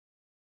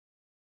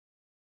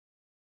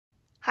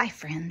Hi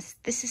friends,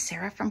 this is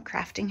Sarah from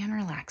Crafting and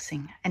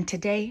Relaxing, and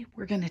today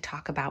we're going to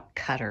talk about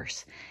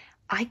cutters.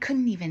 I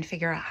couldn't even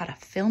figure out how to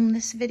film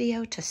this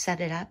video to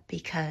set it up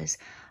because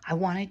I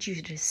wanted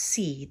you to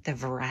see the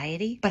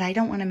variety, but I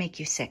don't want to make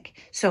you sick.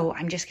 So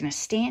I'm just going to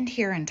stand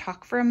here and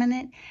talk for a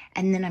minute,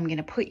 and then I'm going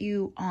to put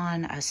you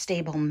on a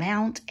stable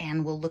mount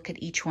and we'll look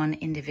at each one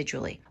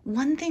individually.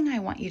 One thing I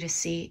want you to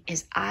see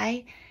is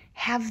I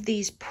have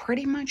these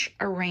pretty much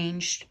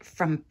arranged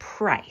from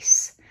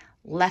price,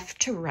 left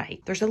to right.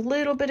 There's a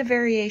little bit of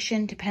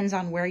variation, depends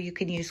on where you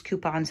can use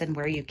coupons and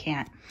where you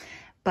can't.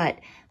 But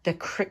the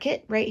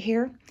Cricut right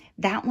here,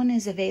 that one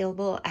is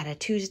available at a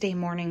Tuesday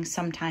morning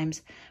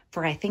sometimes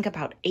for I think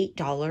about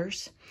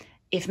 $8.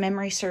 If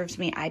memory serves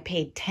me, I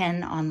paid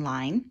 $10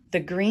 online. The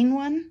green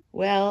one,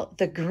 well,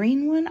 the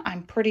green one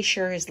I'm pretty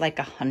sure is like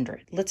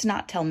 $100. Let's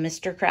not tell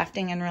Mr.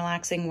 Crafting and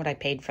Relaxing what I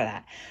paid for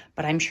that,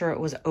 but I'm sure it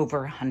was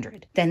over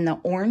 $100. Then the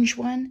orange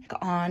one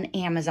on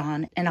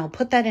Amazon, and I'll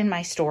put that in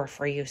my store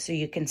for you so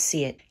you can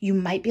see it. You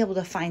might be able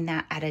to find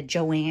that at a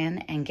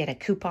Joann and get a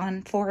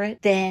coupon for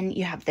it. Then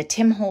you have the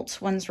Tim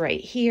Holtz ones right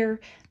here.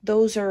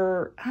 Those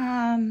are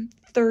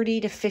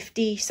 30 to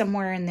 50,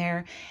 somewhere in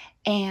there.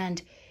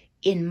 And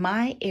in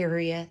my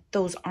area,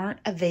 those aren't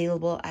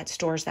available at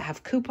stores that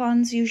have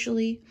coupons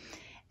usually.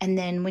 And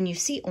then when you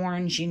see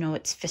orange, you know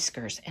it's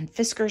Fiskars. And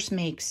Fiskars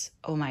makes,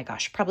 oh my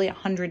gosh, probably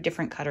 100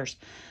 different cutters.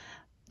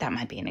 That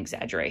might be an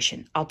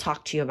exaggeration. I'll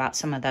talk to you about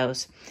some of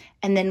those.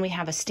 And then we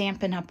have a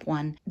Stampin' Up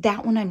one.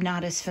 That one I'm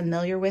not as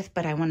familiar with,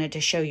 but I wanted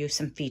to show you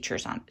some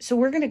features on it. So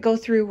we're going to go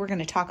through, we're going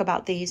to talk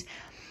about these.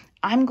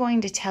 I'm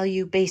going to tell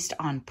you based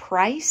on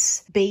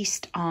price,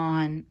 based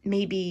on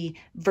maybe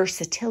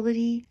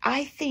versatility.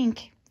 I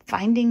think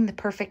finding the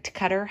perfect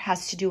cutter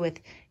has to do with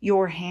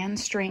your hand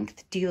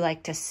strength. Do you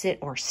like to sit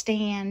or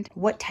stand?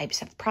 What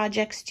types of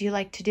projects do you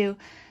like to do?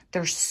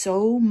 There's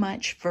so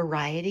much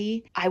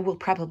variety. I will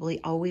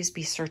probably always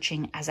be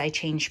searching as I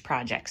change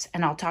projects,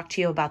 and I'll talk to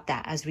you about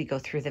that as we go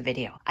through the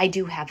video. I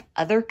do have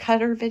other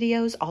cutter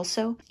videos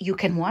also. You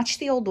can watch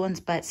the old ones,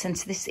 but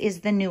since this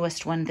is the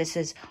newest one, this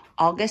is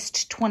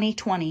August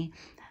 2020,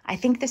 I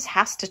think this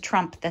has to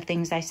trump the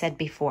things I said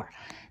before.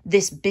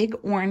 This big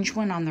orange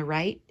one on the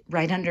right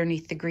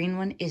underneath the green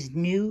one, is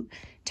new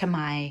to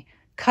my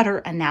cutter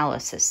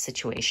analysis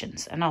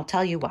situations, and I'll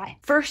tell you why.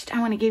 First, I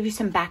want to give you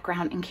some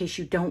background in case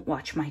you don't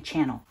watch my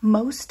channel.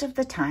 Most of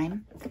the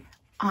time,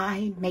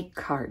 I make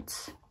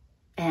cards,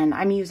 and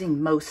I'm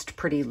using most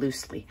pretty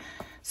loosely.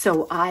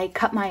 So I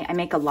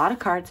make a lot of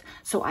cards,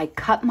 so I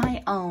cut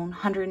my own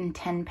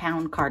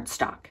 110-pound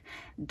cardstock.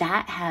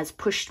 That has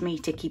pushed me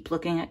to keep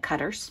looking at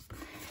cutters.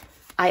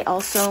 I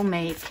also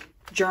make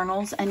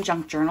journals and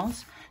junk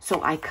journals.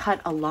 So I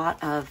cut a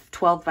lot of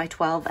 12 by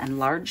 12 and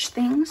large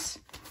things.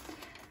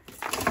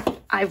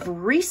 I've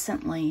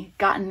recently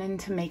gotten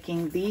into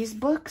making these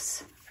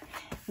books,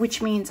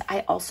 which means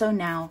I also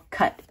now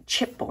cut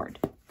chipboard.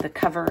 The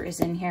cover is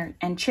in here,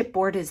 and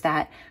chipboard is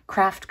that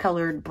craft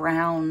colored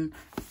brown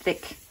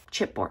thick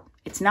chipboard.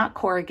 It's not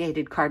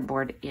corrugated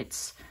cardboard,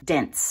 it's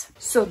dense.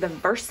 So the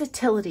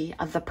versatility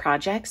of the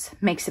projects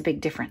makes a big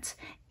difference.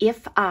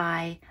 If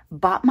I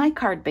bought my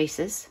card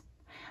bases,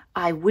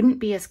 I wouldn't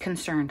be as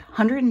concerned.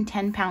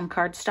 110-pound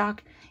cardstock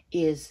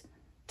is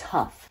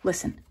tough.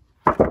 Listen,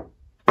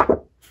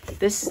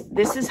 this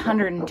is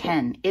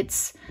 110.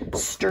 It's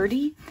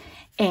sturdy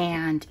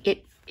and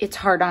it's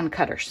hard on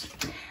cutters.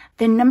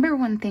 The number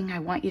one thing I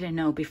want you to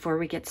know before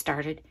we get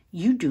started,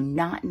 you do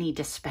not need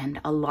to spend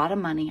a lot of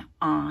money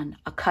on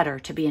a cutter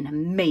to be an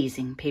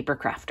amazing paper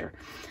crafter.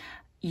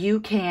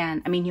 You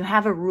can, you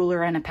have a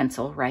ruler and a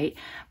pencil, right?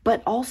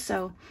 But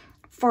also,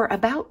 for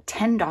about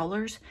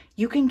 $10,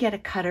 you can get a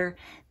cutter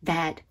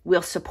that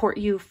will support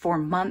you for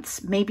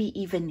months, maybe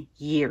even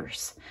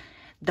years.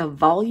 The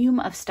volume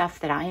of stuff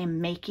that I am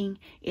making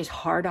is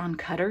hard on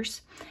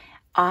cutters.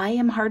 I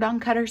am hard on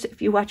cutters.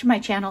 If you watch my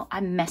channel,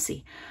 I'm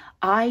messy.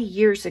 I,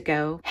 years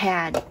ago,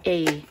 had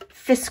a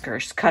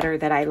Fiskars cutter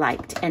that I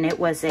liked, and it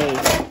was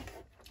a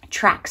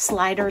track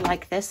slider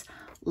like this.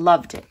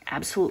 Loved it.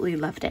 Absolutely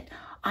loved it.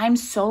 I'm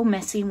so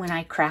messy when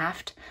I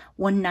craft.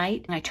 One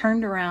night, I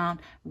turned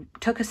around,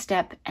 took a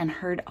step, and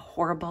heard a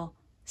horrible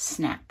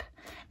snap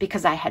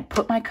because I had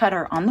put my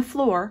cutter on the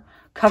floor,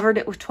 covered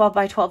it with 12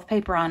 by 12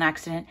 paper on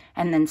accident,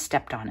 and then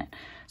stepped on it.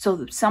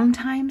 So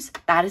sometimes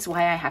that is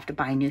why I have to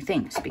buy new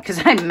things,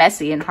 because I'm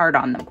messy and hard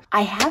on them.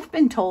 I have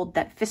been told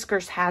that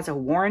Fiskars has a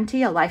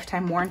warranty, a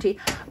lifetime warranty,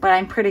 but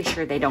I'm pretty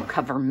sure they don't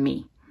cover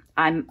me.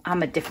 I'm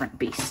a different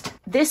beast.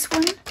 This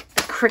one,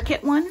 the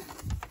Cricut one,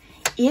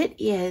 it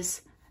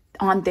is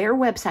on their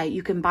website.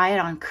 You can buy it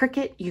on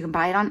Cricut. You can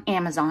buy it on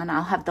Amazon.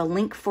 I'll have the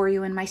link for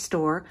you in my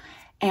store,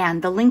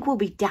 and the link will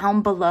be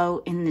down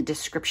below in the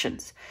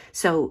descriptions.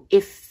 So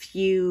if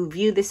you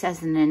view this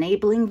as an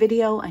enabling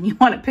video and you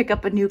want to pick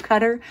up a new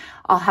cutter,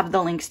 I'll have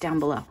the links down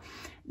below.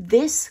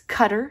 This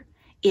cutter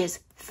is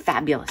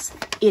fabulous.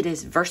 It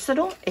is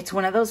versatile. It's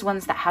one of those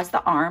ones that has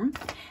the arm,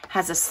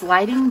 has a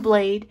sliding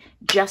blade,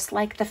 just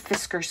like the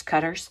Fiskars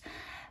cutters.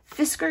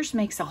 Fiskars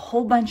makes a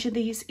whole bunch of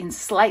these in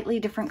slightly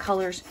different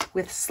colors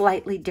with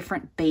slightly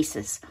different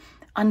bases.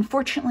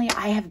 Unfortunately,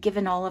 I have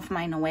given all of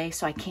mine away,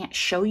 so I can't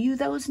show you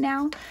those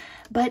now.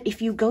 But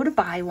if you go to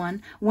buy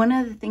one, one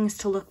of the things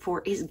to look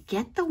for is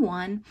get the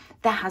one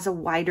that has a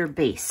wider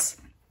base.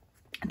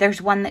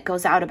 There's one that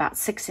goes out about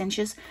 6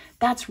 inches.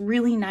 That's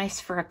really nice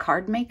for a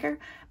card maker,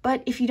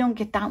 but if you don't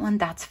get that one,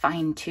 that's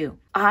fine too.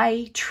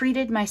 I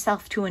treated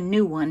myself to a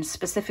new one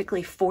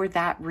specifically for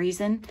that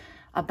reason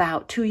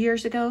about 2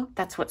 years ago.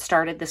 That's what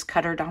started this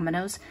cutter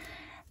dominoes.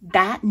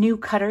 That new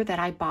cutter that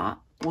I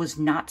bought was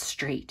not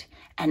straight,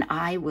 and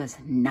I was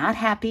not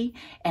happy,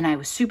 and I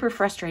was super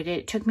frustrated.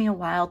 It took me a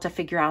while to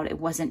figure out it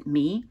wasn't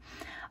me.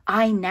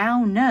 I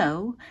now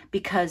know,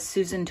 because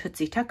Susan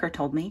Tootsie Tucker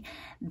told me,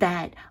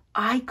 that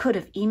I could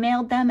have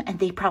emailed them and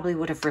they probably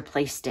would have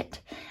replaced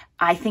it.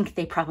 I think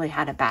they probably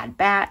had a bad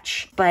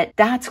batch, but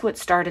that's what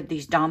started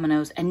these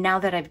dominoes. And now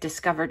that I've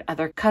discovered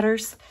other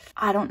cutters,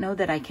 I don't know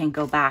that I can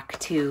go back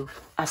to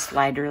a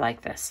slider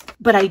like this.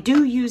 But I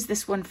do use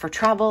this one for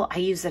travel. I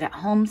use it at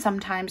home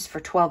sometimes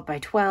for 12 by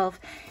 12.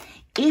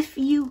 If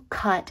you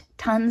cut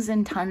tons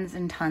and tons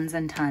and tons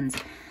and tons,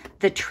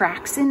 the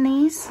tracks in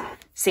these,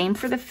 same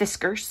for the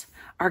Fiskars,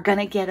 are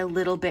gonna get a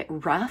little bit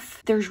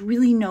rough. There's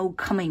really no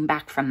coming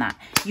back from that.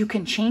 You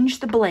can change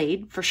the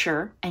blade for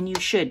sure, and you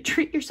should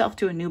treat yourself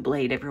to a new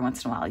blade every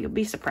once in a while. You'll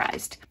be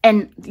surprised.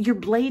 And your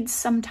blades,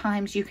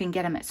 sometimes you can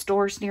get them at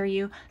stores near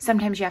you.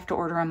 Sometimes you have to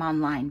order them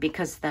online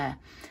because the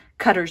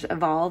cutters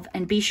evolve.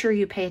 And be sure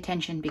you pay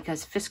attention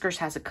because Fiskars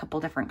has a couple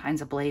different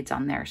kinds of blades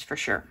on theirs for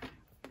sure.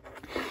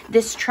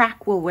 This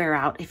track will wear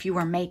out if you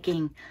are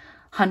making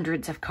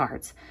hundreds of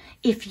cards.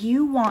 If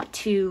you want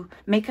to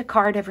make a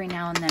card every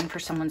now and then for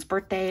someone's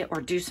birthday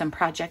or do some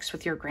projects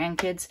with your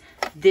grandkids,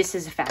 this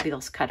is a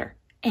fabulous cutter.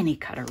 Any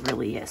cutter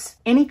really is.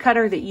 Any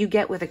cutter that you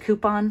get with a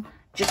coupon,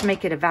 just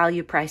make it a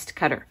value-priced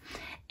cutter.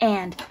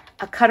 And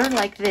a cutter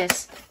like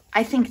this,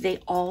 I think they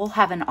all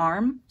have an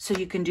arm, so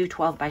you can do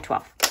 12 by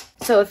 12.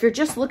 So if you're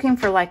just looking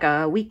for like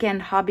a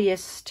weekend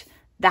hobbyist,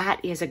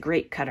 that is a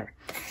great cutter.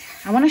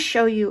 I want to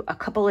show you a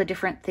couple of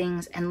different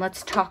things, and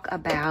let's talk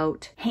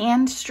about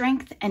hand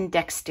strength and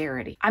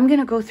dexterity. I'm going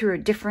to go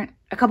through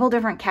a couple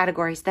different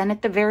categories. Then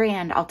at the very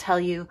end, I'll tell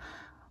you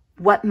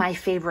what my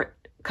favorite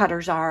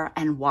cutters are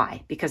and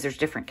why, because there's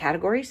different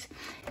categories.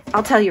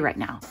 I'll tell you right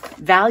now,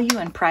 value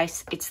and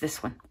price, it's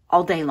this one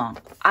all day long.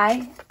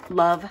 I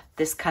love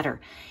this cutter.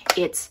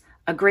 It's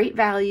a great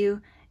value.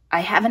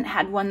 I haven't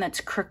had one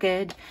that's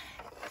crooked.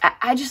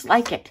 I just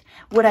like it.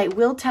 What I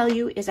will tell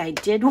you is I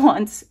did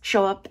once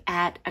show up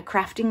at a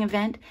crafting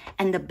event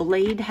and the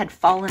blade had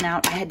fallen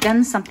out. I had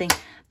done something.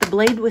 The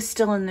blade was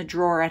still in the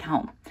drawer at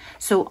home.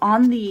 So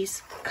on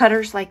these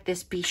cutters like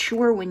this, be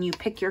sure when you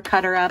pick your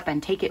cutter up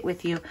and take it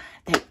with you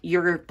that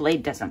your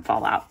blade doesn't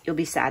fall out. You'll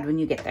be sad when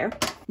you get there.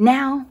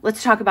 Now,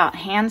 let's talk about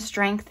hand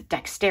strength,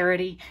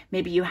 dexterity.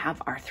 Maybe you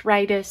have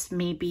arthritis.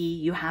 Maybe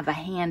you have a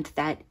hand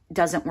that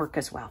doesn't work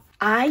as well.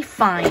 I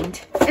find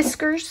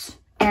Fiskars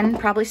and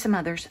probably some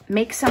others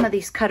make some of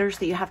these cutters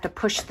that you have to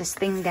push this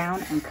thing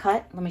down and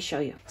cut. Let me show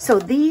you. So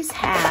these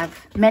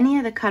many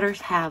of the cutters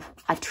have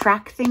a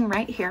track thing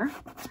right here,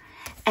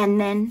 and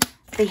then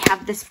they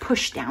have this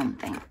push down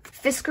thing.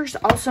 Fiskars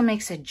also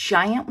makes a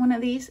giant one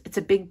of these. It's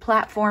a big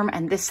platform,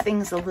 and this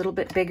thing's a little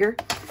bit bigger.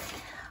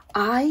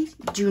 I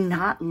do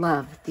not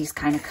love these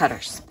kind of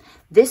cutters.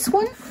 This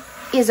one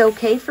is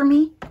okay for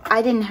me.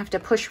 I didn't have to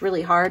push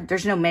really hard.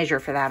 There's no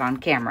measure for that on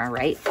camera,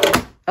 right?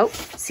 Oh,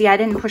 see, I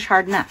didn't push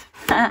hard enough.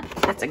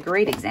 That's a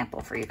great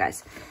example for you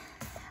guys.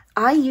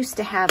 I used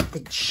to have the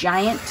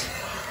giant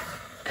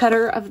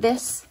cutter of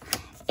this,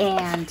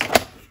 and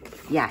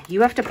yeah,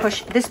 you have to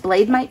push. This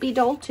blade might be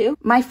dull too.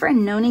 My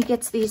friend Noni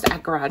gets these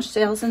at garage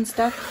sales and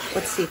stuff.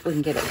 Let's see if we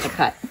can get it to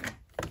cut.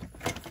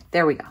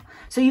 There we go.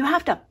 So you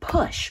have to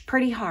push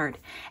pretty hard.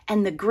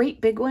 And the great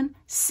big one,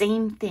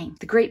 same thing.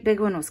 The great big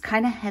one was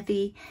kind of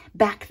heavy.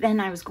 Back then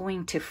I was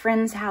going to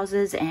friends'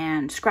 houses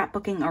and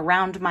scrapbooking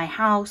around my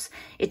house.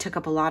 It took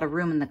up a lot of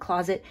room in the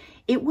closet.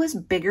 It was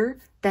bigger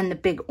than the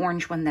big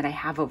orange one that I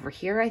have over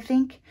here, I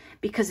think,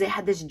 because it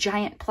had this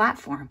giant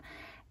platform.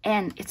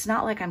 And it's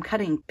not like I'm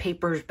cutting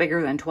papers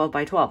bigger than 12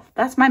 by 12.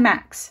 That's my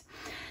max.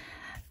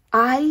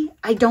 I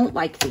don't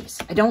like these.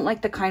 I don't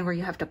like the kind where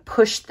you have to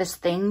push this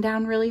thing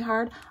down really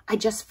hard. I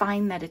just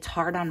find that it's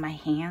hard on my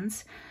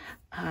hands.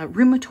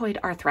 Rheumatoid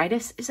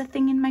arthritis is a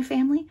thing in my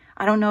family.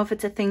 I don't know if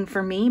it's a thing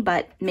for me,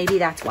 but maybe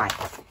that's why.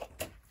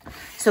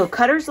 So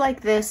cutters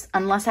like this,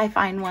 unless I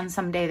find one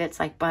someday that's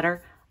like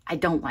butter, I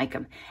don't like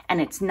them.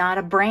 And it's not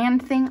a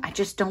brand thing. I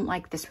just don't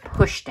like this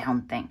push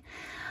down thing.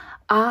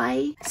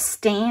 I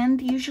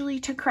stand usually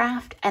to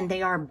craft, and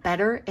they are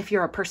better if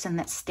you're a person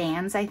that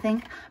stands, I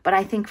think. But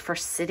I think for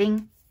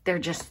sitting, I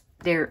just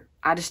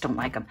don't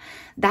like them.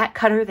 That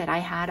cutter that I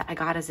had, I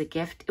got as a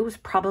gift. It was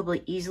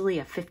probably easily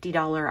a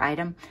 $50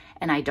 item,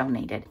 and I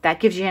donated. That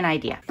gives you an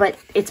idea. But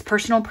it's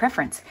personal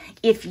preference.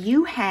 If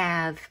you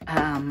have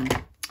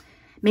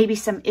maybe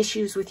some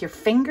issues with your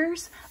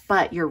fingers,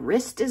 but your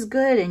wrist is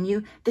good,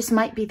 and this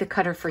might be the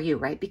cutter for you,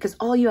 right? Because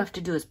all you have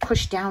to do is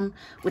push down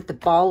with the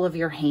ball of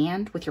your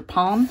hand, with your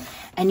palm,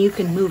 and you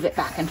can move it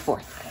back and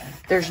forth.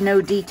 There's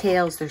no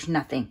details, there's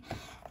nothing.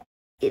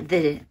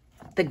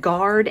 the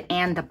guard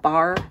and the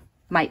bar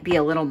might be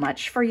a little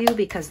much for you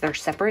because they're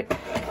separate.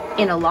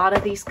 In a lot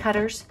of these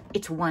cutters,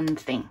 it's one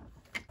thing.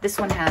 This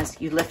one has,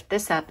 you lift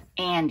this up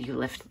and you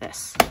lift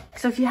this.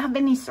 So if you have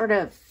any sort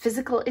of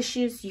physical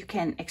issues, you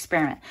can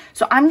experiment.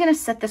 So I'm gonna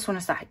set this one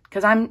aside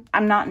because I'm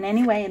not in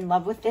any way in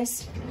love with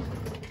this.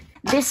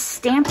 This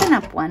Stampin'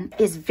 Up one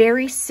is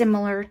very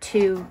similar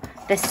to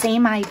the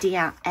same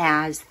idea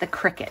as the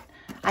Cricut.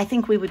 I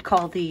think we would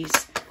call these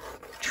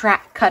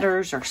track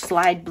cutters or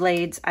slide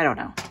blades. I don't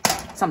know,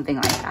 something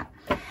like that.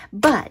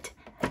 But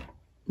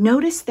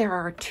notice there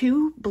are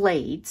two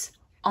blades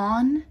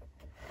on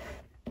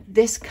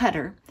this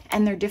cutter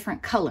and they're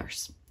different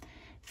colors.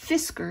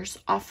 Fiskars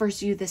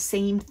offers you the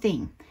same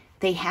thing.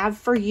 They have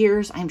for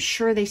years, I'm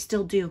sure they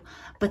still do,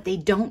 but they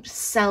don't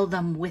sell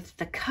them with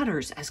the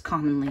cutters as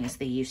commonly as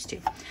they used to.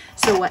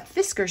 So what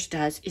Fiskars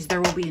does is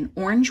there will be an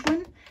orange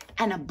one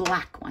and a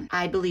black one.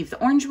 I believe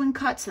the orange one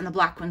cuts and the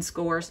black one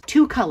scores.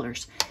 Two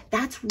colors.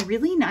 That's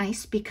really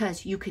nice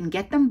because you can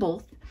get them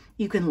both.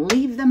 You can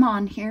leave them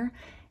on here,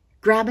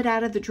 grab it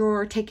out of the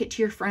drawer, take it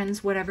to your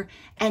friends, whatever,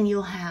 and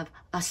you'll have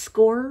a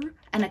scorer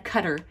and a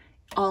cutter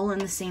all in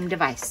the same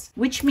device.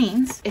 Which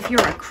means if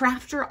you're a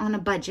crafter on a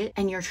budget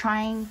and you're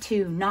trying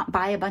to not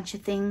buy a bunch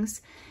of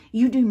things,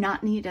 you do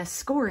not need a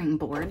scoring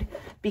board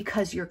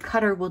because your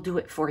cutter will do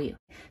it for you.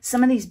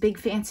 Some of these big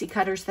fancy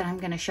cutters that I'm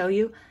going to show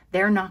you,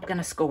 they're not going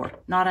to score.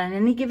 Not on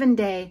any given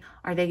day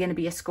are they going to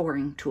be a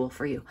scoring tool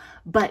for you.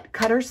 But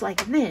cutters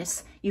like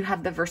this, you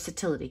have the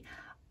versatility.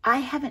 I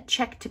haven't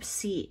checked to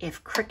see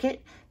if Cricut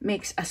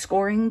makes a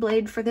scoring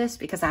blade for this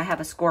because I have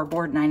a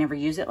scoreboard and I never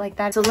use it like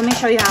that. So let me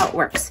show you how it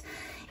works.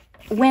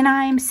 When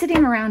I'm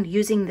sitting around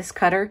using this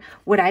cutter,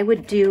 what I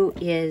would do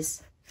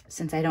is,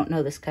 since I don't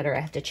know this cutter, I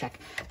have to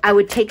check. I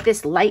would take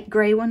this light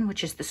gray one,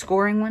 which is the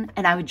scoring one,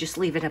 and I would just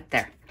leave it up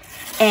there.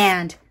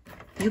 And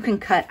you can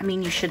cut, I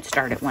mean, you should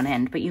start at one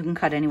end, but you can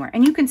cut anywhere.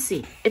 And you can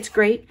see, it's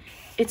great.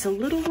 It's a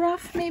little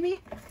rough, maybe.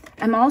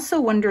 I'm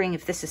also wondering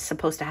if this is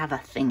supposed to have a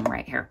thing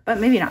right here, but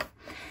maybe not.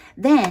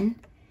 Then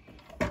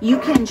you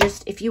can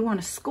just, if you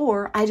want to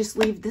score, I just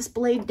leave this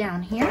blade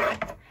down here,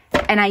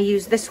 and I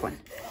use this one.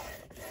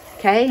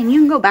 Okay, and you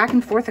can go back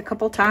and forth a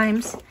couple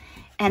times.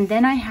 And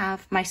then I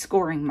have my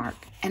scoring mark.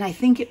 And I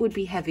think it would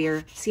be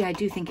heavier. See, I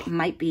do think it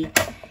might be.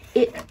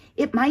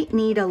 It might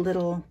need a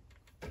little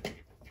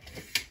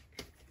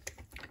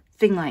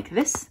thing like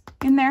this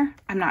in there.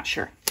 I'm not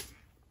sure.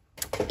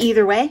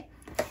 Either way,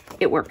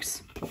 it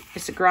works.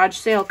 It's a garage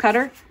sale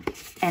cutter,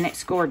 and it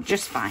scored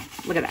just fine.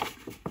 Look at that.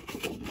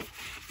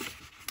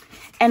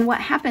 And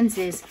what happens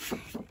is,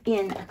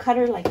 in a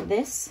cutter like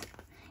this,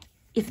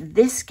 if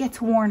this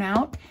gets worn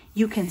out,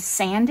 you can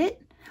sand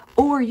it,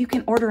 or you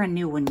can order a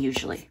new one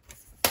usually.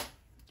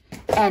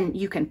 And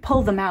you can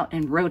pull them out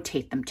and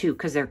rotate them too,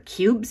 because they're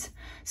cubes.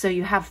 So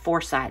you have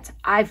 4 sides.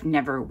 I've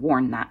never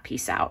worn that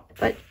piece out,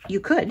 but you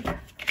could.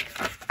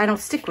 I don't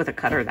stick with a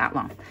cutter that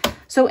long.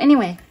 So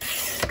anyway,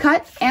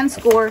 cut and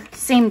score,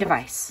 same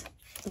device.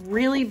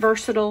 Really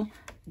versatile,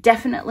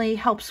 definitely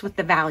helps with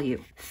the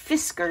value.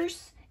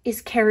 Fiskars is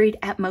carried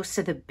at most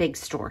of the big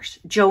stores.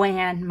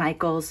 Joann,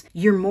 Michael's,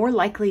 you're more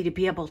likely to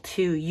be able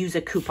to use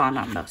a coupon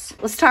on those.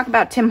 Let's talk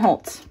about Tim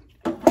Holtz.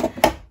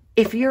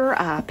 If you're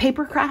a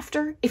paper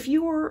crafter, if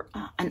you're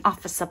an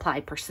office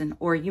supply person,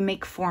 or you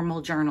make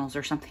formal journals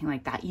or something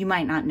like that, you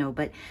might not know,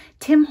 but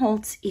Tim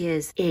Holtz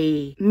is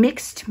a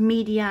mixed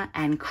media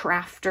and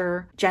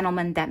crafter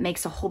gentleman that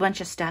makes a whole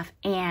bunch of stuff,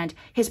 and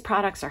his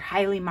products are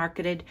highly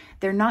marketed.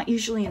 They're not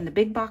usually in the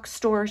big box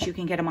stores. You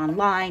can get them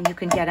online. You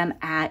can get them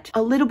at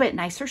a little bit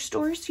nicer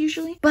stores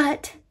usually,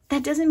 but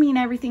that doesn't mean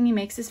everything he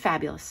makes is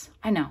fabulous.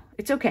 I know,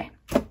 it's okay.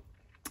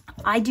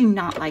 I do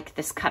not like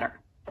this cutter.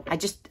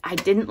 I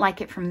didn't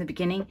like it from the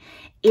beginning.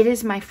 It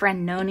is my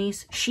friend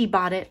Noni's. She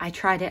bought it. I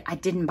tried it. I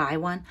didn't buy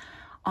one.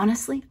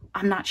 Honestly,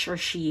 I'm not sure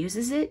she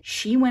uses it.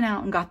 She went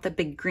out and got the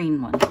big green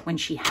one when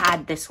she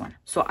had this one.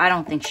 So I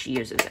don't think she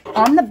uses it.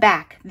 On the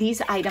back,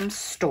 these items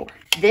store.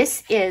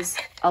 This is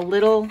a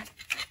little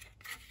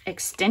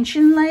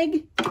extension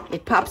leg.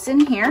 It pops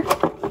in here.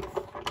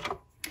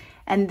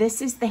 And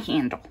this is the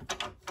handle.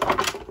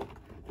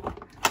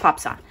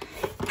 Pops on.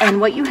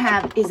 And what you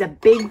have is a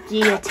big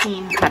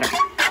guillotine cutter.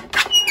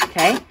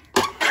 Okay,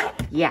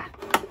 yeah,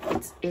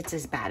 it's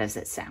as bad as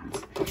it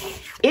sounds.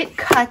 It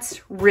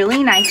cuts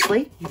really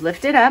nicely. You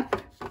lift it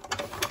up,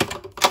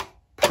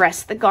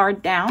 press the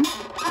guard down,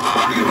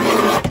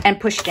 and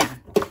push down.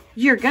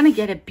 You're gonna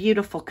get a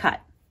beautiful cut.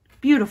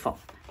 Beautiful.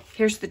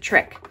 Here's the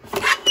trick.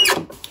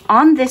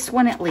 On this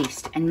one at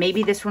least, and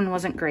maybe this one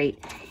wasn't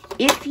great,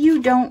 if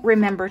you don't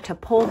remember to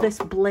pull this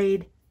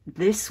blade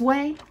this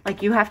way,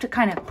 like you have to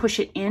kind of push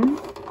it in,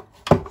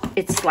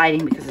 it's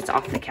sliding because it's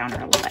off the counter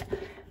a little bit.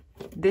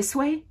 This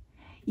way,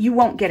 you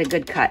won't get a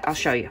good cut. I'll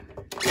show you.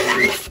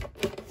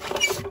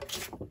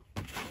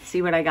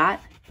 See what I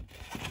got?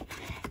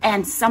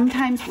 And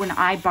sometimes when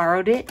I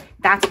borrowed it,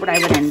 that's what I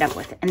would end up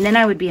with. And then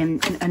I would be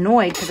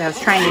annoyed because I was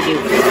trying to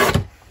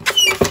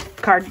do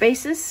card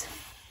bases.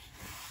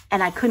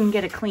 and I couldn't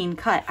get a clean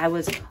cut. I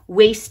was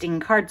wasting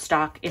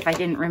cardstock if I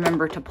didn't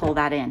remember to pull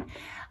that in.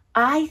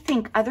 I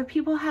think other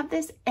people have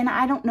this, and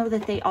I don't know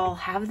that they all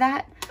have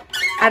that.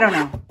 I don't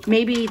know.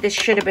 Maybe this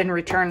should have been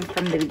returned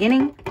from the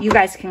beginning. You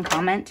guys can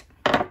comment.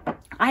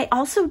 I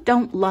also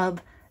don't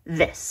love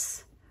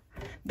this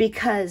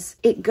because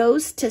it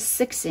goes to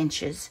 6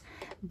 inches,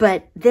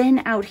 but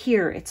then out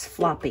here it's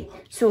floppy.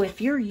 So if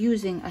you're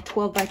using a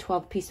 12 by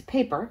 12 piece of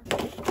paper,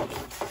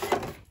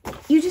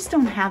 you just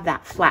don't have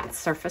that flat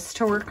surface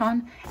to work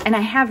on. And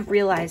I have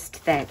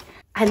realized that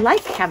I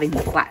like having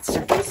the flat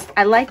surface.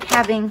 I like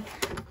having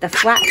the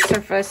flat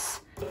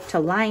surface to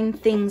line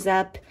things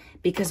up,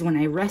 because when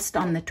I rest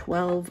on the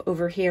 12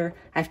 over here,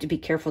 I have to be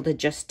careful to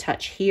just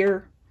touch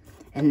here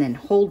and then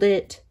hold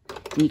it.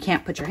 And you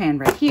can't put your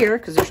hand right here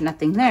because there's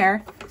nothing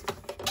there.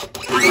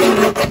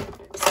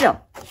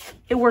 Still,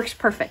 it works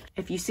perfect.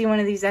 If you see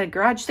one of these at a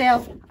garage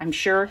sale, I'm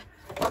sure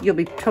you'll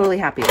be totally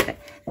happy with it.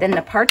 Then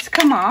the parts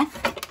come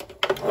off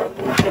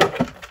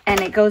and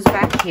it goes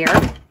back here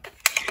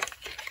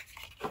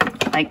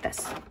like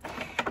this.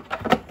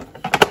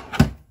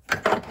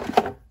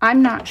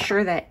 I'm not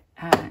sure that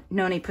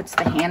Noni puts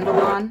the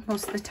handle on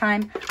most of the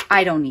time.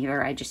 I don't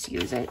either. I just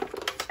use it.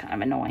 It's kind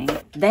of annoying.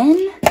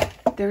 Then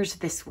there's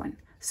this one.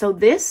 So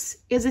this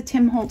is a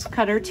Tim Holtz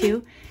cutter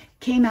too.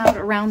 Came out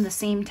around the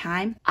same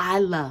time. I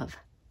love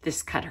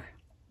this cutter.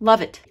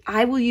 Love it.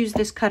 I will use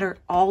this cutter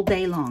all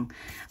day long.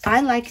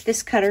 I like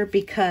this cutter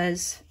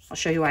because I'll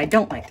show you why I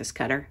don't like this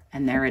cutter.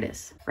 And there it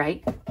is,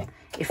 right?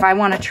 If I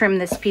want to trim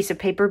this piece of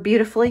paper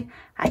beautifully,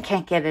 I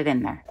can't get it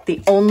in there.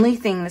 The only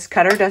thing this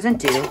cutter doesn't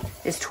do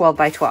is 12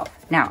 by 12.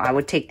 Now, I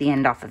would take the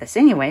end off of this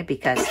anyway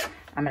because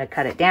I'm going to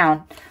cut it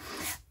down.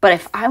 But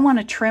if I want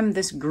to trim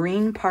this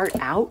green part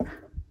out,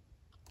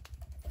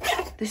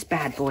 this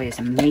bad boy is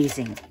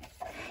amazing.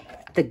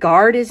 The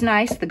guard is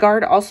nice. The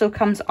guard also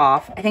comes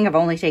off. I think I've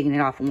only taken it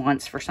off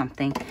once for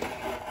something.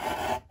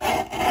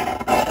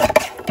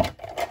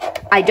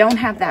 I don't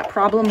have that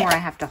problem where I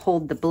have to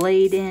hold the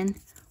blade in.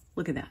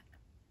 Look at that.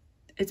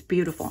 It's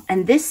beautiful.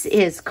 And this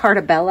is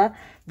Cartabella.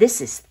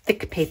 This is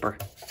thick paper.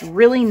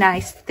 Really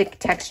nice, thick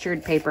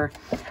textured paper.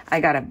 I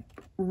got a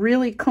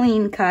really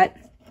clean cut.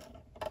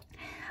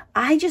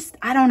 I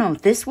don't know.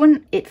 This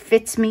one, it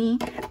fits me.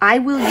 I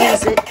will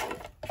use it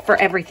for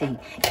everything.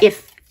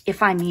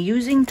 If I'm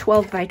using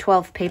 12 by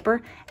 12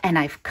 paper and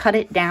I've cut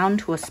it down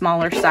to a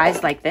smaller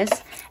size like this,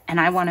 and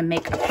I want to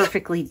make a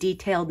perfectly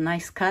detailed,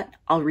 nice cut,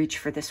 I'll reach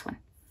for this one.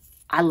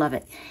 I love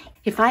it.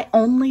 If I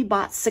only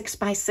bought 6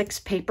 by 6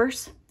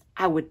 papers,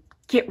 I would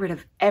get rid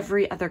of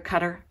every other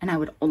cutter and I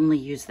would only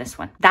use this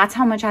one. That's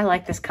how much I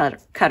like this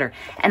cutter.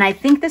 And I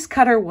think this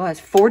cutter was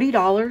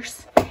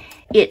 $40.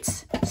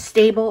 It's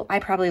stable.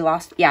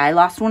 I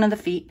lost one of the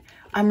feet.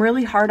 I'm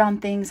really hard on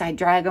things. I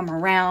drag them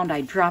around.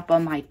 I drop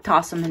them. I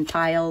toss them in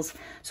piles.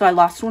 So I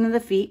lost one of the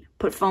feet,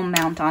 put foam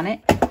mount on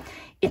it.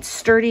 It's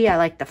sturdy. I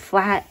like the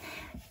flat.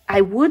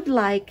 I would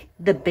like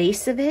the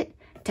base of it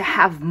to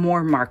have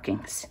more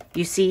markings.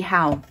 You see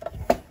how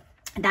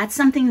that's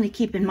something to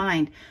keep in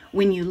mind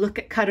when you look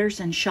at cutters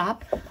and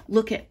shop.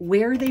 Look at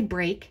where they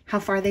break, how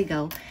far they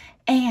go,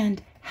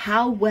 and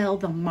how well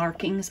the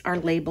markings are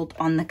labeled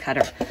on the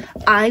cutter.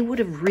 I would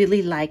have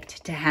really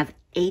liked to have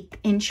 1/8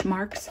 inch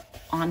marks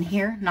on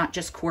here, not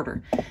just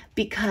quarter,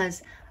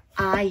 because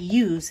I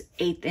use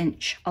 1/8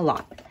 inch a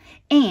lot.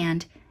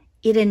 And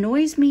it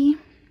annoys me.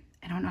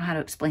 I don't know how to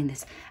explain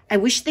this. I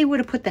wish they would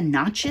have put the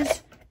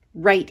notches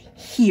right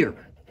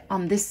here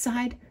on this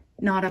side,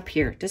 not up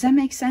here. Does that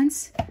make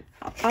sense?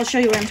 I'll show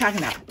you what I'm talking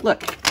about.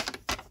 Look,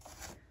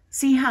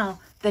 see how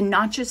the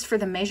notches for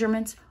the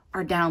measurements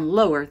are down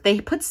lower.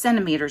 They put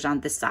centimeters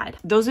on this side.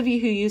 Those of you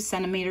who use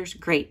centimeters,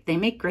 great. They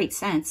make great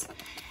sense.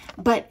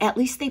 But at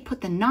least they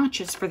put the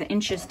notches for the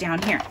inches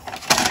down here.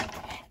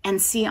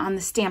 And see on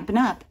the Stampin'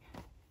 Up,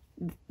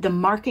 the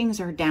markings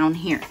are down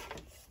here.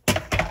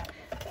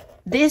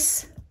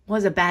 This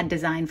was a bad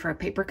design for a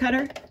paper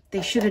cutter.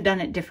 They should have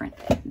done it different.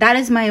 That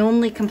is my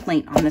only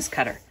complaint on this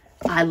cutter.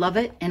 I love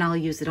it and I'll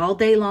use it all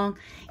day long.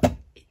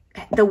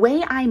 The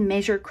way I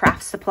measure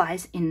craft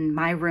supplies in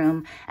my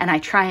room, and I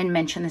try and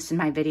mention this in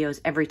my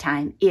videos every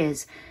time,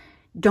 is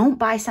don't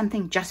buy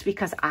something just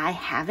because I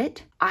have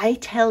it. I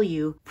tell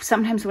you,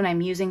 sometimes when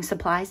I'm using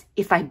supplies,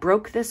 if I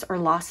broke this or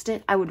lost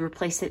it, I would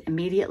replace it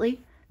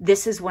immediately.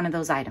 This is one of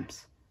those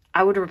items.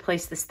 I would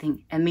replace this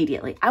thing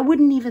immediately. I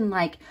wouldn't even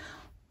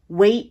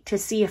wait to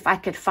see if I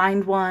could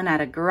find one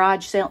at a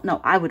garage sale.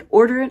 No, I would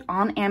order it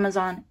on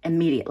Amazon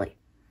immediately.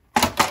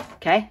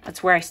 Okay,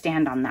 that's where I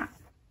stand on that.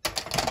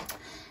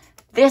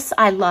 This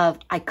I love.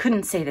 I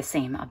couldn't say the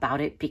same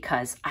about it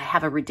because I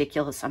have a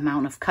ridiculous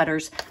amount of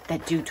cutters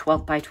that do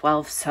 12 by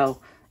 12. So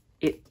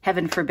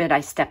heaven forbid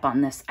I step on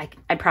this.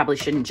 I probably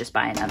shouldn't just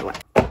buy another one.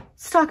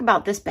 Let's talk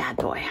about this bad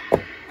boy.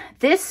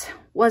 This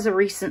was a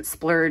recent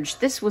splurge.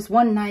 This was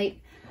one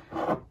night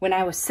when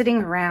I was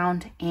sitting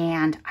around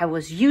and I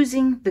was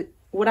using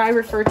what I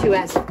refer to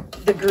as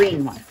the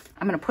green one.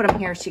 I'm going to put them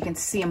here so you can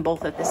see them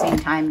both at the same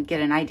time and get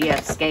an idea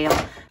of scale.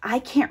 I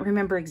can't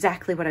remember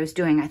exactly what I was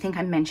doing. I think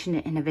I mentioned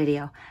it in a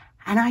video.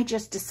 And I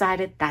just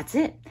decided that's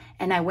it.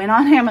 And I went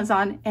on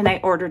Amazon and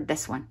I ordered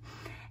this one.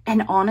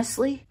 And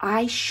honestly,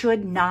 I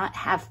should not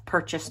have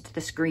purchased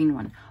this green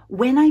one.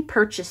 When I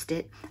purchased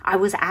it, I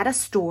was at a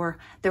store.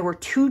 There were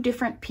two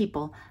different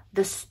people.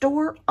 The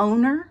store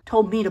owner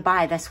told me to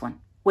buy this one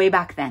way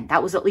back then.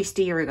 That was at least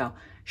a year ago.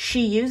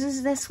 She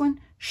uses this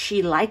one.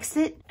 She likes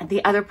it. And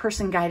the other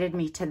person guided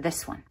me to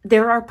this one.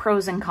 There are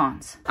pros and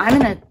cons. I'm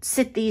going to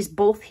sit these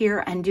both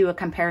here and do a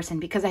comparison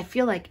because I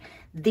feel like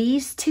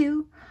these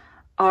two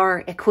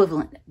are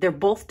equivalent. They're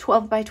both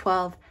 12 by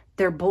 12.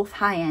 They're both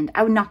high end.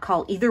 I would not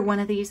call either one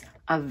of these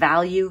a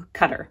value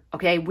cutter.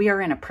 Okay, we are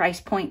in a price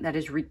point that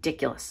is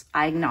ridiculous.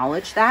 I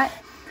acknowledge that.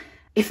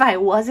 If I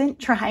wasn't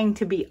trying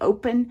to be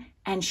open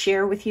and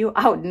share with you,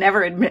 I would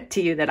never admit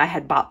to you that I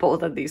had bought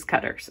both of these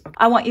cutters.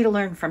 I want you to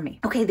learn from me.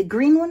 Okay, the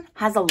green one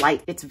has a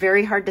light. It's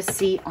very hard to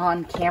see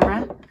on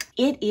camera.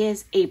 It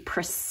is a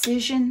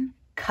precision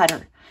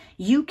cutter.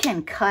 You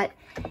can cut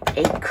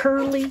a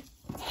curly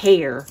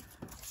hair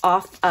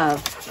off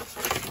of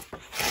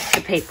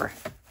the paper.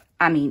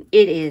 I mean,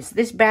 it is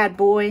this bad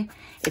boy.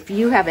 If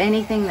you have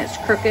anything that's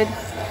crooked,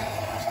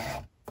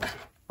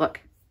 look.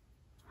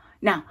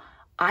 Now,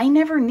 I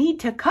never need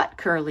to cut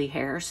curly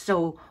hair,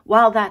 so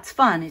while that's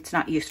fun, it's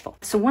not useful.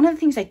 So one of the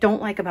things I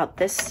don't like about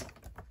this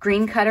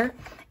green cutter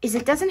is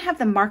it doesn't have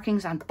the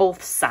markings on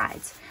both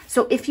sides.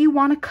 So if you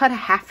want to cut a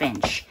 1/2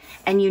 inch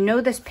and you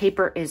know this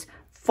paper is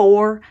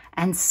 4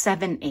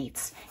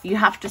 7/8, you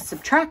have to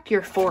subtract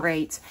your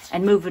 4/8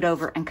 and move it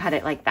over and cut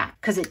it like that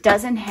because it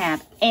doesn't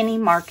have any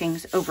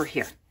markings over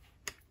here,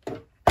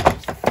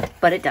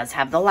 but it does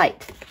have the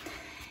light.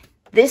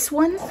 This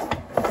one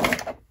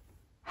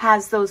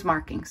has those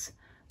markings.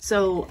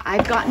 So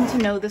I've gotten to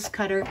know this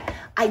cutter.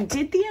 I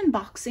did the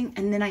unboxing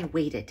and then I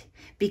waited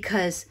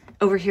because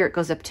over here it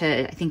goes up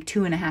to, I think,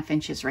 2.5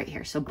 inches right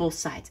here. So both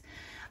sides.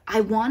 I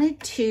wanted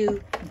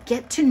to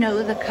get to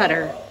know the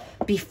cutter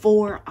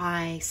before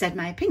I said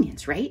my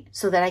opinions, right?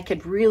 So that I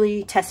could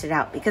really test it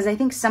out. Because I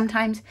think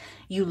sometimes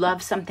you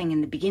love something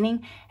in the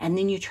beginning and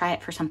then you try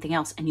it for something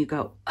else and you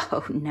go,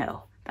 oh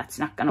no, that's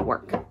not gonna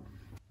work.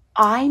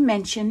 I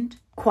mentioned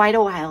quite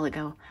a while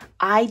ago,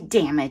 I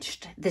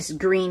damaged this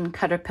green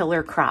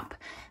Caterpillar crop.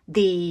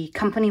 The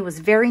company was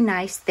very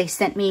nice. They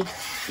sent me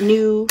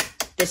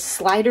this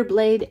slider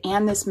blade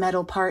and this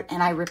metal part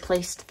and I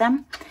replaced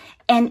them.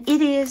 And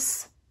it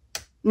is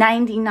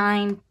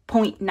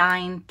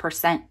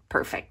 99.9%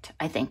 perfect,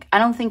 I think. I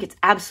don't think it's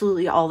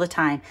absolutely all the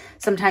time.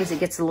 Sometimes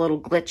it gets a little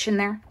glitch in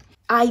there.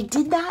 I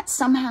did that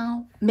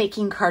somehow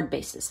making card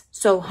bases.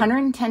 So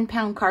 110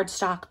 pound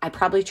cardstock, I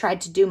probably tried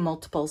to do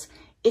multiples.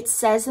 It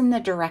says in the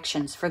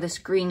directions for this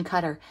green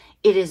cutter,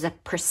 it is a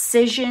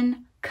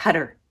precision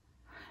cutter.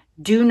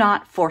 Do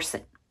not force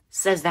it.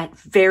 Says that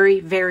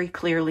very, very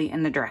clearly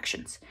in the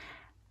directions.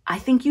 I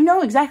think you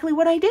know exactly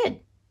what I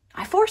did.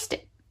 I forced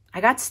it. I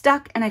got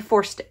stuck and I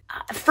forced it.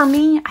 For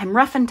me, I'm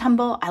rough and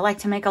tumble. I like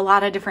to make a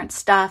lot of different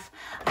stuff.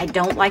 I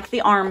don't like the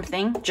arm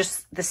thing,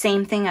 just the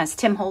same thing as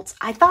Tim Holtz.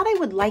 I thought I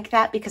would like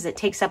that because it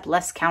takes up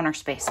less counter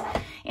space.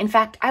 In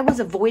fact, I was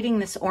avoiding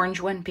this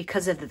orange one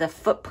because of the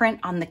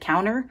footprint on the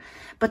counter.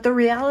 But the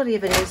reality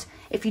of it is,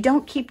 if you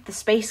don't keep the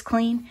space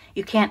clean,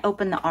 you can't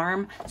open the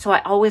arm. So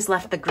I always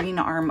left the green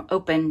arm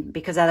open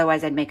because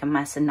otherwise I'd make a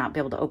mess and not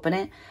be able to open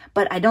it.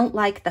 But I don't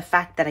like the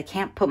fact that I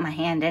can't put my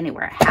hand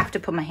anywhere. I have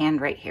to put my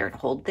hand right here to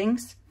hold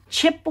things.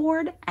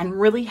 Chipboard and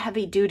really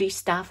heavy duty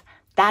stuff,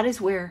 that is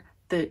where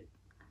the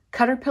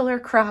Caterpillar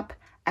crop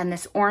and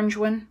this orange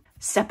one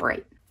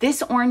separate.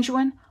 This orange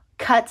one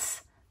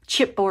cuts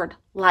chipboard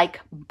like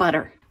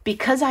butter.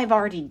 Because I've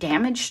already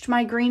damaged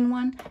my green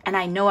one and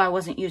I know I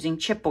wasn't using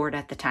chipboard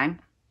at the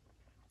time,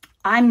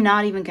 I'm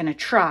not even going to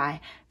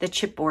try the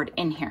chipboard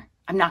in here.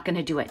 I'm not going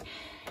to do it.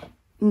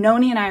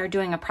 Noni and I are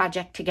doing a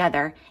project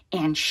together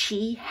and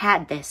she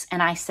had this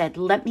and I said,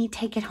 let me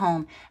take it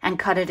home and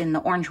cut it in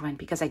the orange one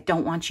because I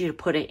don't want you to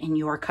put it in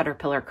your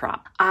Caterpillar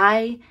crop.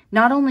 I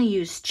not only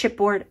use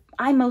chipboard,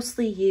 I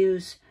mostly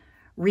use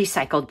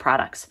recycled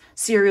products,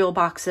 cereal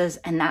boxes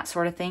and that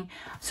sort of thing.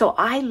 So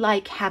I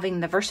like having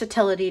the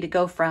versatility to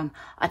go from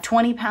a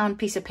 20-pound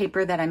piece of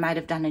paper that I might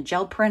have done a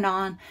gel print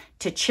on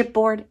to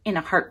chipboard in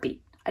a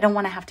heartbeat. I don't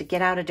want to have to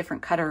get out a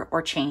different cutter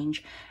or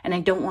change, and I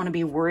don't want to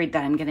be worried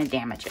that I'm going to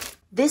damage it.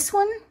 This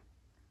one,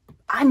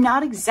 I'm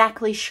not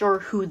exactly sure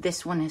who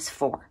this one is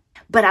for,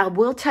 but I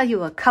will tell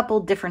you a couple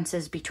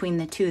differences between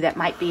the two that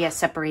might be a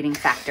separating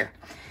factor.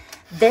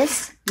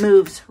 This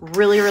moves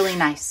really, really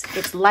nice.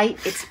 It's light,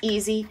 it's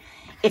easy.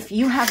 If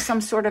you have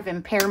some sort of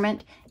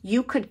impairment,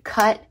 you could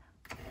cut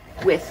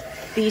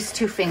with these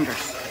two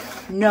fingers.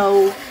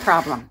 No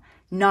problem.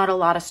 Not a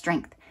lot of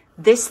strength.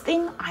 This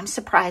thing, I'm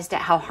surprised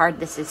at how hard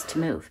this is to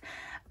move.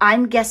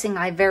 I'm guessing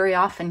I very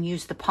often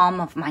use the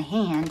palm of my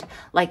hand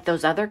like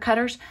those other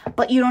cutters,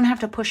 but you don't have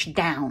to push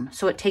down,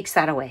 so it takes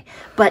that away.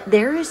 But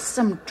there is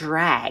some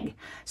drag.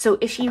 So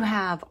if you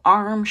have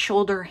arm,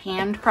 shoulder,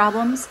 hand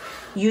problems,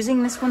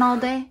 using this one all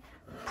day,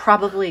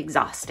 probably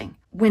exhausting.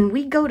 When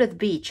we go to the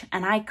beach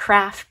and I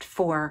craft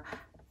for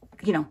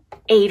you know,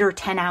 8 or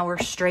 10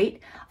 hours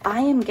straight.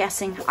 I am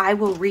guessing I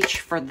will reach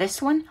for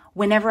this one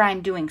whenever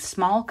I'm doing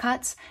small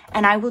cuts,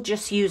 and I will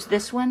just use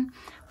this one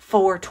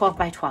for 12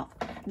 by 12.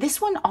 This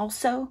one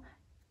also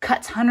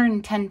cuts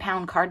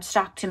 110-pound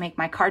cardstock to make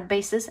my card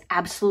bases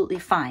absolutely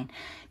fine.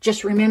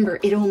 Just remember,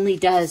 it only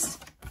does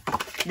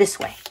this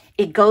way.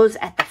 It goes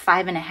at the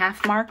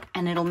 5.5 mark,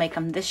 and it'll make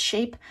them this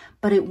shape,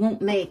 but it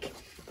won't make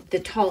the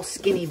tall,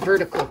 skinny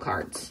vertical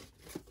cards,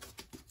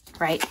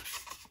 right?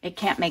 It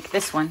can't make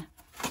this one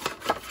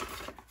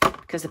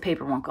because the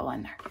paper won't go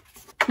in there.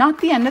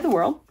 Not the end of the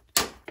world.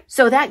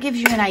 So that gives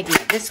you an idea.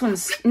 This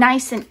one's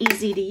nice and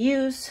easy to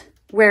use,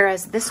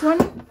 whereas this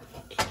one,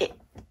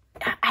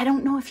 I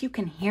don't know if you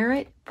can hear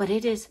it, but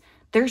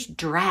there's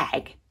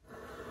drag.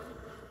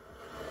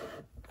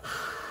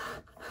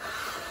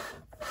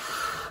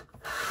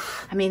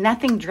 I mean,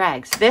 that thing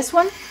drags. This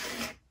one,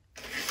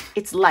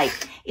 it's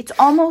light. It's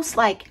almost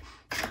like,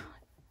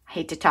 I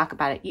hate to talk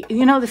about it.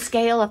 You know the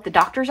scale at the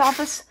doctor's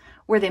office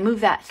where they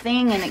move that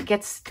thing and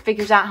it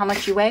figures out how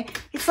much you weigh?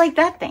 It's like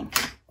that thing.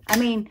 I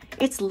mean,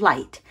 it's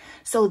light.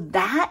 So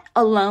that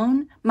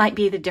alone might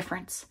be the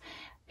difference.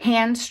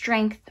 Hand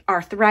strength,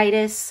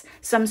 arthritis,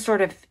 some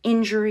sort of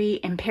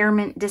injury,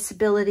 impairment,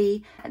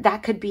 disability,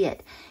 that could be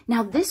it.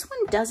 Now, this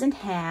one doesn't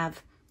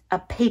have a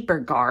paper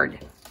guard.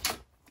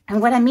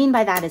 And what I mean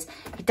by that is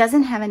it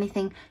doesn't have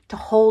anything to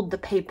hold the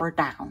paper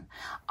down.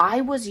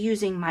 I was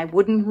using my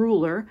wooden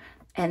ruler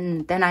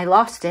and then I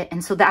lost it.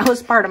 And so that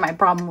was part of my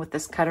problem with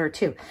this cutter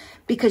too,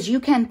 because you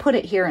can put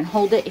it here and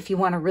hold it if you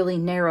want a really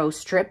narrow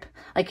strip.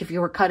 Like if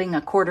you were cutting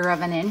 1/4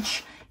 of an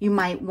inch, you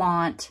might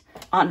want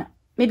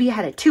maybe you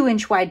had a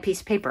 2-inch wide piece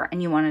of paper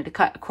and you wanted to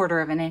cut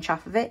 1/4 of an inch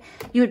off of it.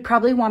 You would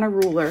probably want a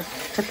ruler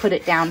to put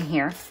it down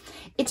here.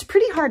 It's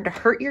pretty hard to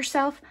hurt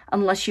yourself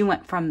unless you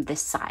went from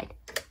this side.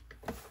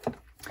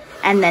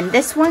 And then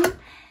this one,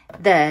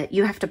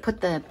 you have to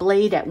put the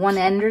blade at one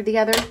end or the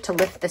other to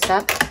lift this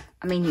up.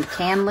 I mean, you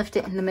can lift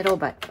it in the middle,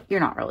 but you're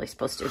not really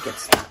supposed to get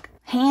stuck.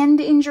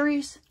 Hand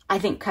injuries, I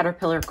think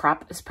Caterpillar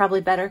Crop is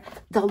probably better.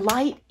 The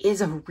light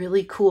is a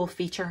really cool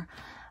feature,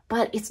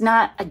 but it's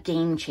not a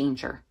game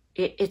changer.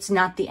 It's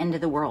not the end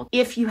of the world.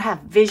 If you have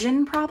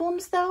vision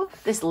problems though,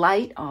 this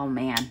light, oh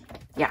man,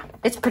 yeah,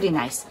 it's pretty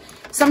nice.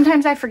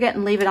 Sometimes I forget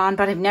and leave it on,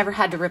 but I've never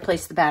had to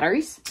replace the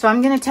batteries. So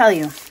I'm gonna tell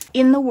you,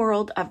 in the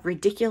world of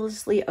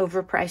ridiculously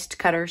overpriced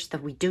cutters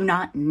that we do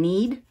not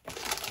need,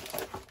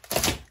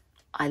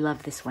 I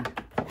love this one.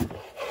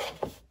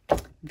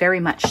 Very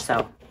much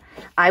so.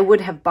 I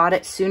would have bought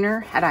it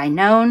sooner had I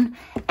known.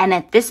 And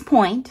at this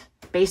point,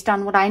 based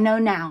on what I know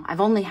now, I've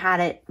only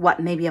had it,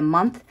 maybe a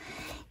month.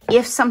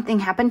 If something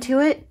happened to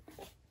it,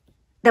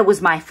 that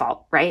was my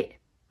fault, right?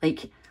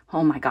 Like,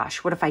 oh my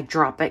gosh, what if I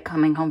drop it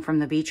coming home from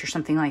the beach or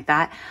something like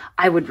that?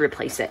 I would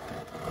replace it.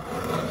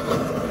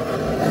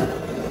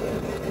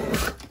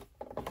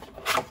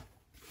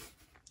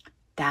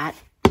 That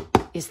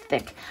is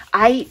thick.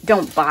 I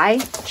don't buy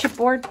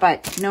chipboard,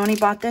 but Noni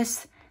bought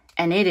this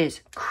and it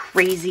is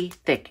crazy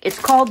thick. It's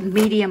called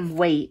medium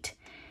weight.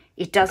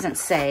 It doesn't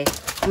say,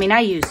 I mean, I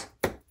use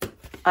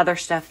other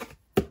stuff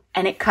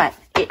and it cut.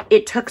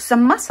 It took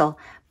some muscle,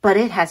 but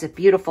it has a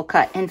beautiful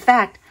cut. In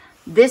fact,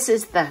 this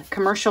is the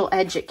commercial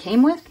edge it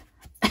came with,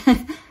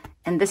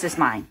 and this is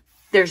mine.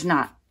 There's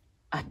not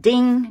a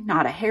ding,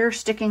 not a hair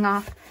sticking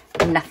off,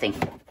 nothing.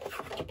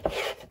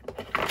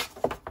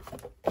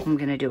 I'm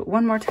gonna do it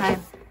one more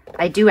time.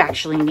 I do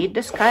actually need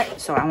this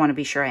cut, so I wanna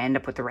be sure I end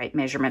up with the right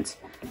measurements,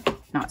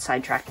 not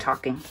sidetrack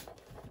talking.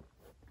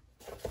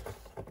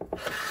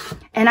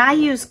 And I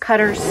use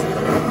cutters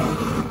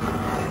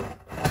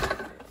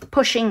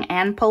pushing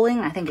and pulling.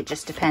 I think it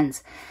just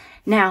depends.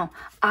 Now,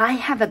 I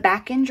have a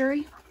back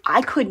injury.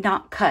 I could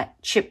not cut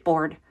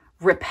chipboard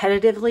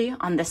repetitively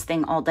on this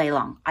thing all day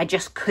long. I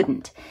just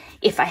couldn't.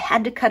 If I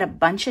had to cut a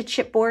bunch of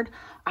chipboard,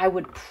 I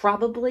would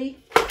probably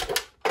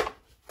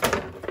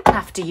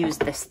have to use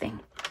this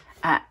thing.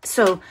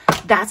 So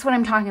that's what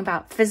I'm talking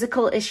about.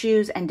 Physical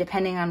issues and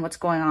depending on what's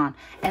going on.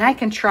 And I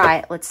can try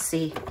it. Let's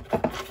see.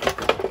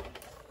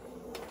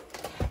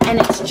 And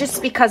it's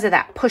just because of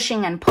that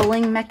pushing and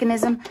pulling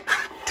mechanism.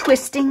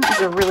 Twisting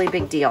is a really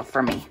big deal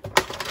for me.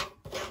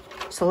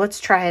 So let's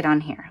try it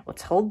on here.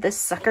 Let's hold this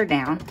sucker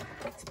down.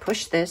 Let's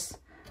push this.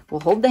 We'll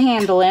hold the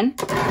handle in.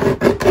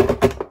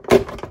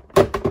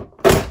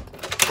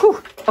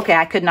 Whew. Okay,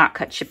 I could not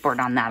cut chipboard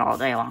on that all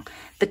day long.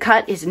 The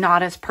cut is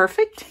not as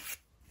perfect.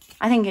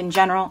 I think in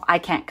general, I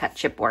can't cut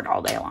chipboard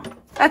all day long.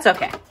 That's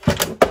okay.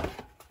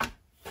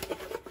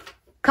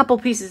 Couple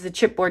pieces of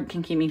chipboard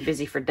can keep me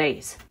busy for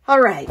days. All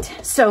right,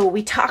 so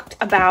we talked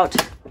about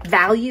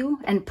value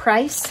and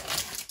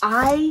price.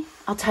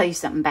 I'll tell you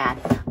something bad.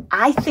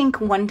 I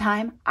think one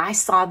time I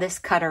saw this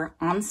cutter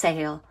on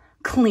sale,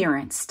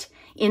 clearanced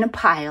in a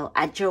pile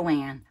at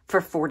Joann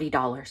for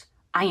 $40.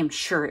 I am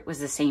sure it was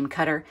the same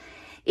cutter.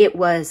 It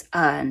was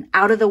an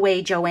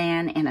out-of-the-way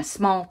Joann in a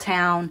small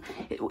town.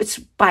 It's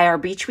by our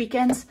beach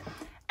weekends.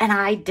 And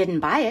I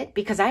didn't buy it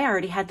because I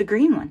already had the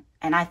green one.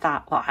 And I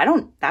thought, well,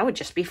 that would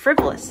just be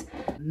frivolous.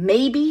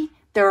 Maybe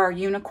there are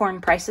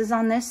unicorn prices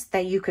on this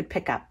that you could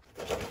pick up.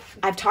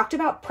 I've talked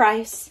about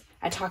price.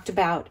 I talked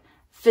about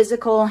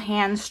physical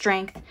hand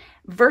strength,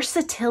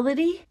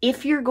 versatility.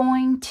 If you're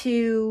going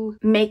to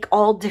make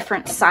all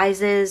different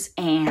sizes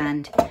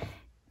and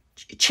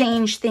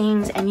change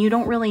things and you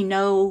don't really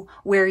know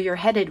where you're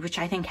headed, which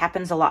I think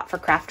happens a lot for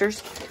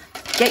crafters,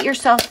 get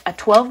yourself a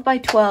 12 by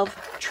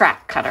 12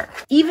 track cutter.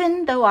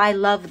 Even though I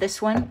love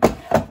this one,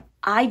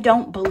 I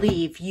don't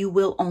believe you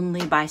will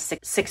only buy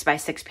 6 by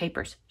 6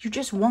 papers. You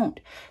just won't.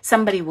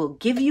 Somebody will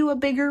give you a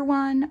bigger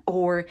one,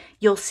 or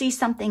you'll see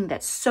something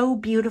that's so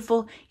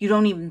beautiful, you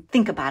don't even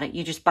think about it.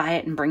 You just buy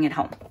it and bring it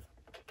home.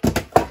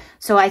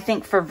 So I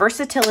think for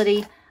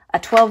versatility, a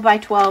 12 by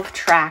 12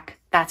 track,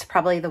 that's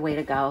probably the way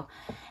to go.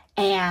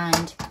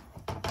 And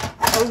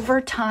over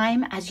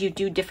time, as you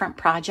do different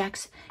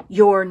projects,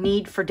 your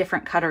need for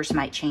different cutters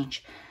might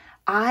change.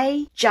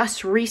 I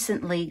just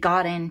recently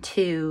got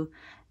into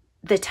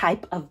the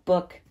type of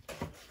book,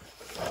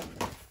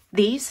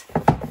 these,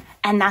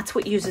 and that's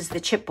what uses the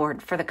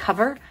chipboard for the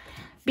cover.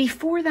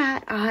 Before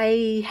that,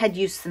 I had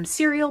used some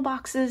cereal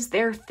boxes.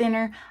 They're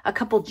thinner, a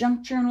couple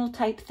junk journal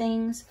type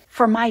things.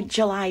 For my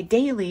July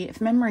daily, if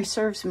memory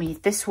serves me,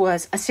 this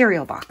was a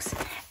cereal box,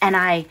 and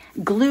I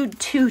glued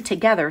 2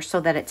 together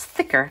so that it's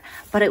thicker,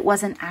 but it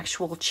was an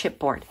actual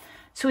chipboard.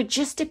 So it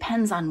just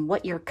depends on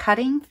what you're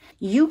cutting.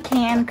 You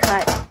can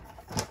cut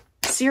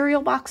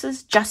cereal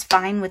boxes just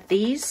fine with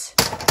these.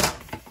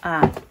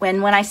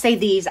 When I say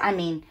these, I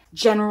mean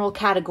general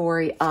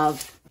category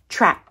of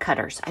track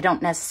cutters. I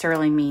don't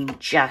necessarily mean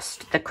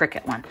just the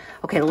Cricut one.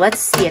 Okay, let's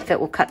see if it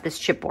will cut this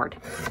chipboard.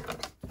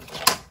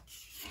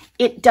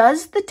 It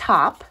does the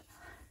top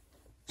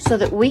so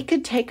that we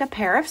could take a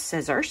pair of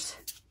scissors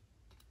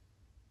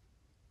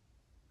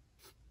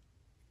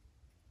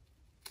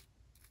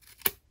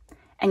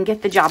and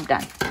get the job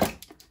done.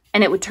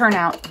 And it would turn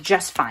out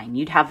just fine.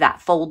 You'd have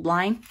that fold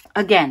line.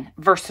 Again,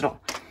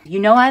 versatile. You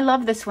know I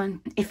love this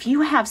one. If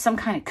you have some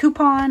kind of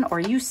coupon or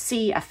you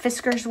see a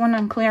Fiskars one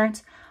on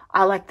clearance,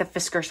 I like the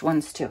Fiskars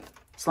ones too,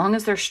 as long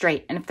as they're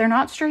straight. And if they're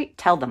not straight,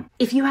 tell them.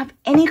 If you have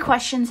any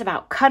questions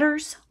about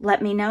cutters,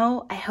 let me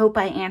know. I hope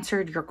I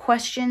answered your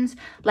questions.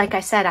 Like I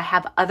said, I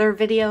have other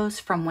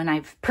videos from when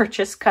I've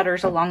purchased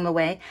cutters along the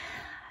way.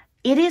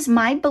 It is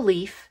my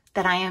belief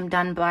that I am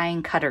done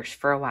buying cutters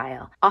for a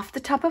while. Off the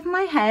top of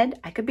my head,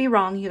 I could be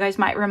wrong. You guys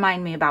might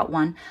remind me about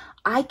one.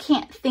 I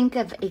can't think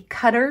of a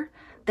cutter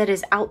that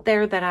is out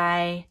there that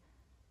I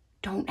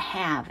don't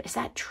have. Is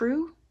that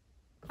true?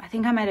 I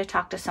think I might have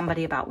talked to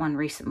somebody about one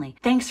recently.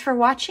 Thanks for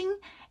watching,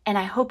 and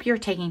I hope you're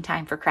taking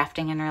time for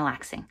crafting and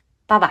relaxing.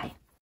 Bye-bye.